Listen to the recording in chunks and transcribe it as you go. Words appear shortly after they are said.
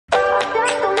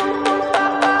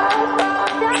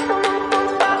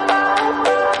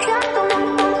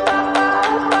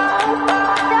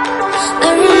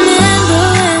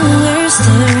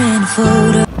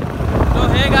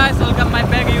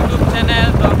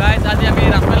guys আজি আমি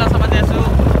ৰাসমেলা চাব যাই আছো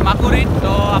মাকুৰিত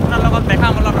তো আপোনাৰ লগত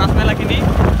দেখাম অলপ ৰাসমেলা কিনি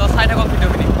তো চাই থাকক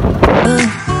ভিডিঅ'খিনি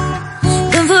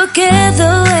Don't forget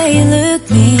the way you look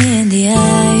me in the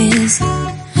eyes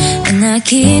and I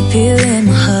keep you in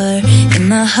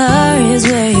my heart is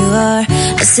where you are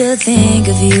I still think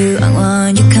of you I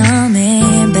want you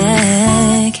coming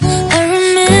back I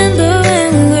remember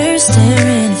when we were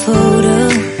staring at a photo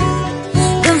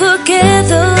Don't forget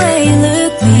the way you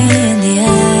look me in the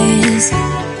eyes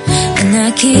and I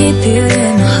keep you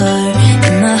in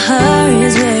my heart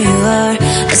is where you are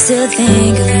I still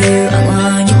think of you I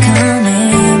want you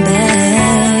coming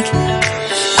back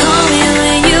Call me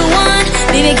when you want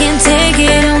baby I can't take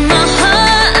it on my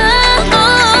heart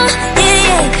yeah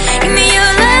yeah give me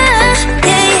your love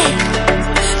yeah yeah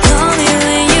Call me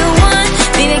when you want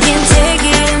baby I can't take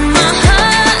it on my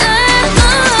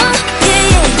heart yeah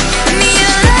yeah give me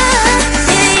your love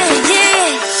yeah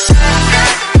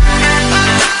yeah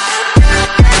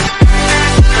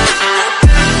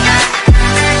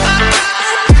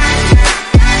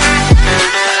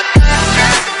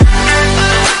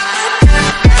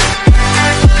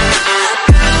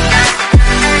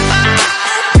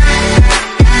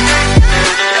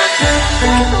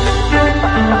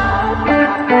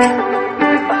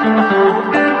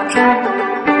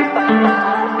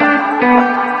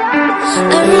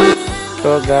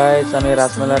তো guys আমি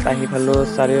ৰাসমেলাত আহি পালো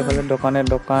চাৰিওফালে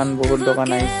দোকান বহুত দোকান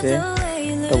আহিছে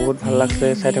তো বহুত ভাল লাগছে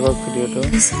চাই থাকক ভিডিঅ'টো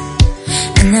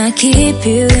And I keep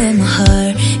you in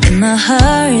my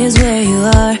heart is where you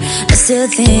are I still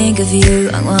think of you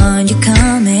I want you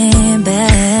coming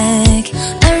back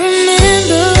I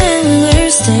remember when we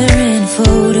were staring at a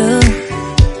photo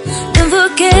Don't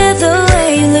forget the way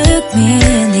you look me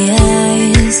in the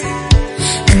eyes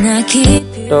And I keep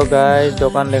তো guys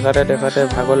দোকান দেখাতে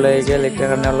ভাগৰ লাগি গ'ল এতিয়া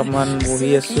কাৰণে অলপমান বহি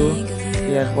আছো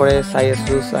ইয়াৰ পৰে চাই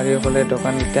আছো চাৰিওফালে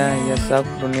দোকানকেইটা ইয়াৰ সব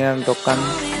ধুনীয়া দোকান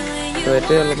তো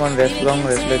এতে অলপমান ৰেষ্ট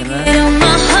লৈ কিনে on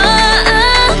my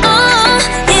heart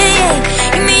yeah yeah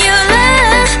give me your love